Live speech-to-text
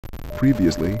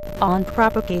Previously on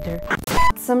Propagator.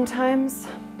 Sometimes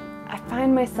I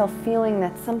find myself feeling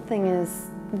that something is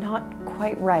not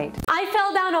quite right. I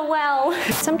fell down a well.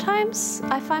 Sometimes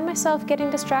I find myself getting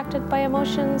distracted by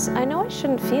emotions I know I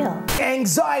shouldn't feel.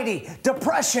 Anxiety,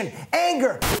 depression,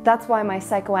 anger. That's why my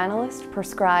psychoanalyst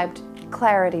prescribed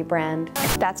Clarity brand.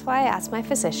 That's why I asked my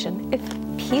physician if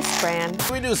Peace brand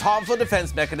reduce harmful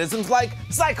defense mechanisms like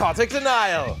psychotic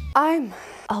denial. I'm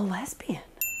a lesbian.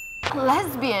 A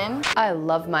lesbian? I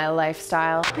love my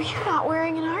lifestyle. But you're not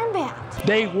wearing an armband.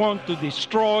 They want to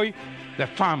destroy the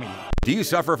family. Do you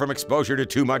suffer from exposure to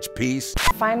too much peace?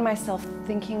 I find myself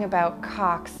thinking about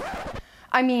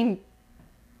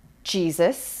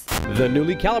Jesus. The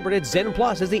newly calibrated Zen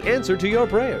Plus is the answer to your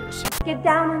prayers. Get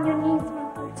down on your knees,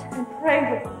 Robert, and pray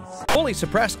with us. Fully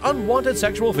suppress unwanted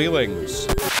sexual feelings.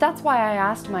 That's why I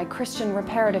asked my Christian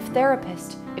reparative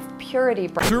therapist if purity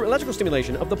brand. Through electrical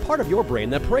stimulation of the part of your brain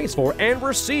that prays for and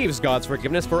receives God's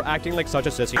forgiveness for acting like such a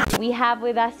sissy. We have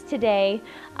with us today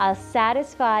a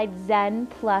satisfied Zen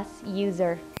Plus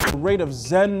user. The rate of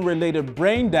Zen-related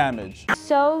brain damage.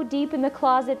 So deep in the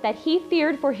closet that he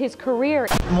feared for his career.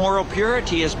 Moral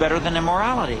purity is better than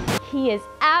immorality. He is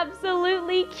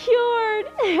absolutely cured.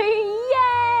 Yay!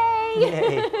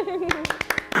 Yay.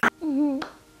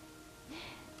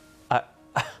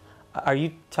 Are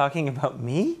you talking about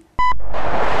me?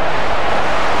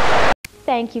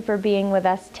 Thank you for being with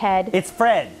us, Ted. It's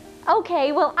Fred.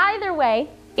 Okay, well, either way,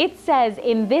 it says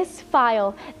in this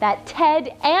file that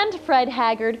Ted and Fred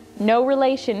Haggard, no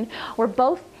relation, were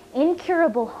both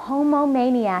incurable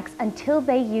homomaniacs until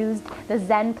they used the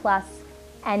Zen Plus.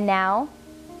 And now,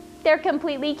 they're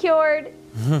completely cured.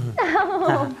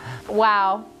 Oh,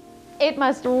 wow. It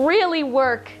must really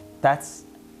work. That's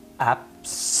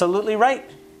absolutely right.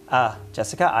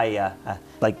 Jessica,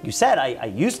 like you said, I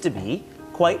used to be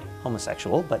quite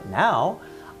homosexual, but now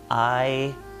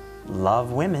I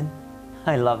love women.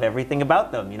 I love everything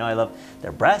about them. You know, I love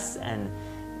their breasts and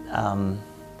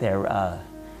their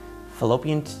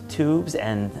fallopian tubes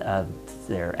and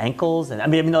their ankles. And I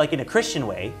mean, like in a Christian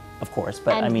way, of course,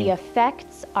 but and I mean. The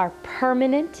effects are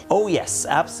permanent. Oh yes,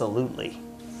 absolutely.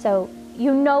 So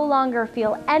you no longer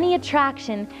feel any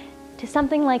attraction to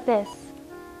something like this.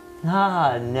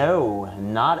 No,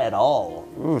 not at all.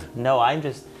 No, I'm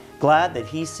just glad that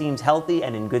he seems healthy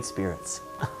and in good spirits.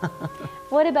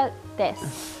 What about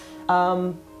this?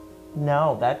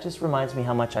 No, that just reminds me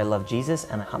how much I love Jesus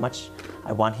and how much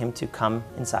I want him to come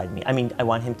inside me. I mean, I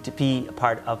want him to be a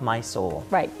part of my soul.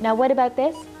 Right. Now, what about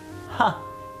this?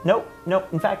 Nope.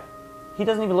 In fact, he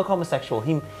doesn't even look homosexual.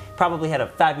 He probably had a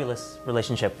fabulous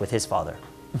relationship with his father.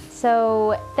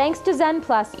 So, thanks to Zen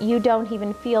Plus, you don't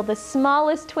even feel the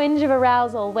smallest twinge of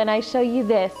arousal when I show you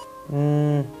this.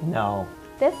 No.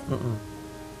 This?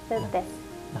 No. This?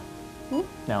 No.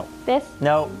 No. This?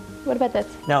 No. What about this?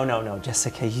 No,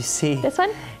 Jessica, you see. This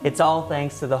one? It's all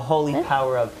thanks to the holy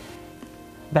power of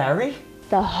Barry?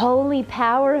 The holy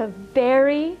power of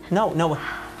Barry? No.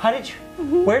 How did you,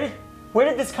 where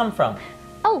did this come from?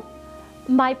 Oh,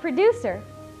 my producer.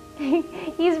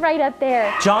 He's right up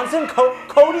there. Johnson?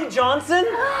 Cody Johnson?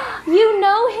 You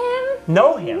know him?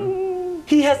 Know him?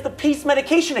 He has the Peace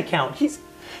medication account. He's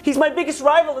my biggest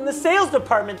rival in the sales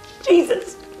department.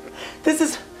 Jesus.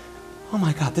 Oh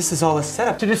my God, this is all a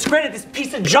setup to discredit this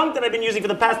piece of junk that I've been using for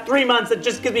the past 3 months that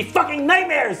just gives me fucking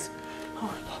nightmares.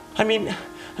 Oh, I mean,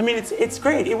 it's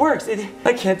great. It works.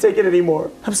 I can't take it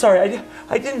anymore. I'm sorry.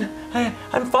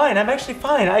 I'm fine. I'm actually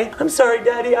fine. I'm sorry,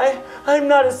 Daddy. I'm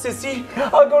not a sissy.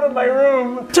 I'll go to my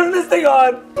room. Turn this thing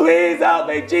on. Please help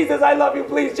me. Jesus, I love you.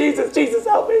 Please, Jesus,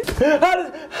 help me. How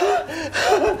does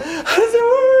it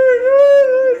work?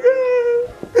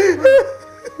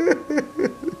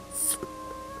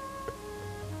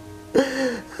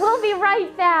 We'll be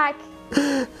right back.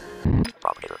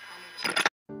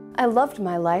 I loved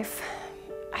my life.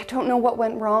 I don't know what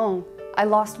went wrong. I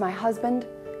lost my husband,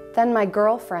 then my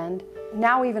girlfriend.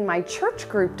 Now even my church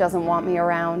group doesn't want me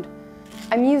around.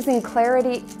 I'm using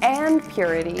Clarity and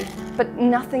Purity, but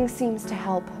nothing seems to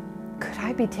help. Could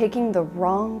I be taking the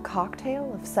wrong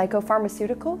cocktail of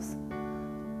psychopharmaceuticals?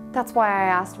 That's why I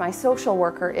asked my social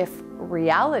worker if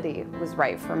reality was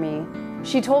right for me.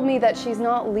 She told me that she's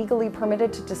not legally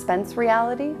permitted to dispense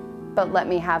reality, but let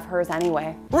me have hers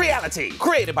anyway. Reality,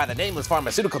 created by the nameless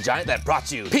pharmaceutical giant that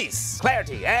brought you peace,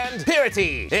 clarity, and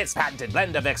purity. Its patented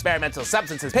blend of experimental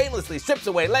substances painlessly strips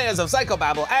away layers of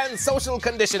psychobabble and social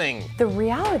conditioning. The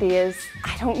reality is,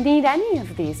 I don't need any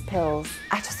of these pills.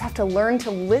 I just have to learn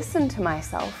to listen to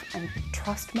myself and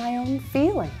trust my own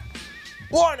feelings.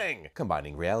 Warning!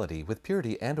 Combining reality with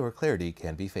purity and/or clarity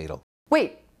can be fatal.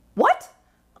 Wait, what?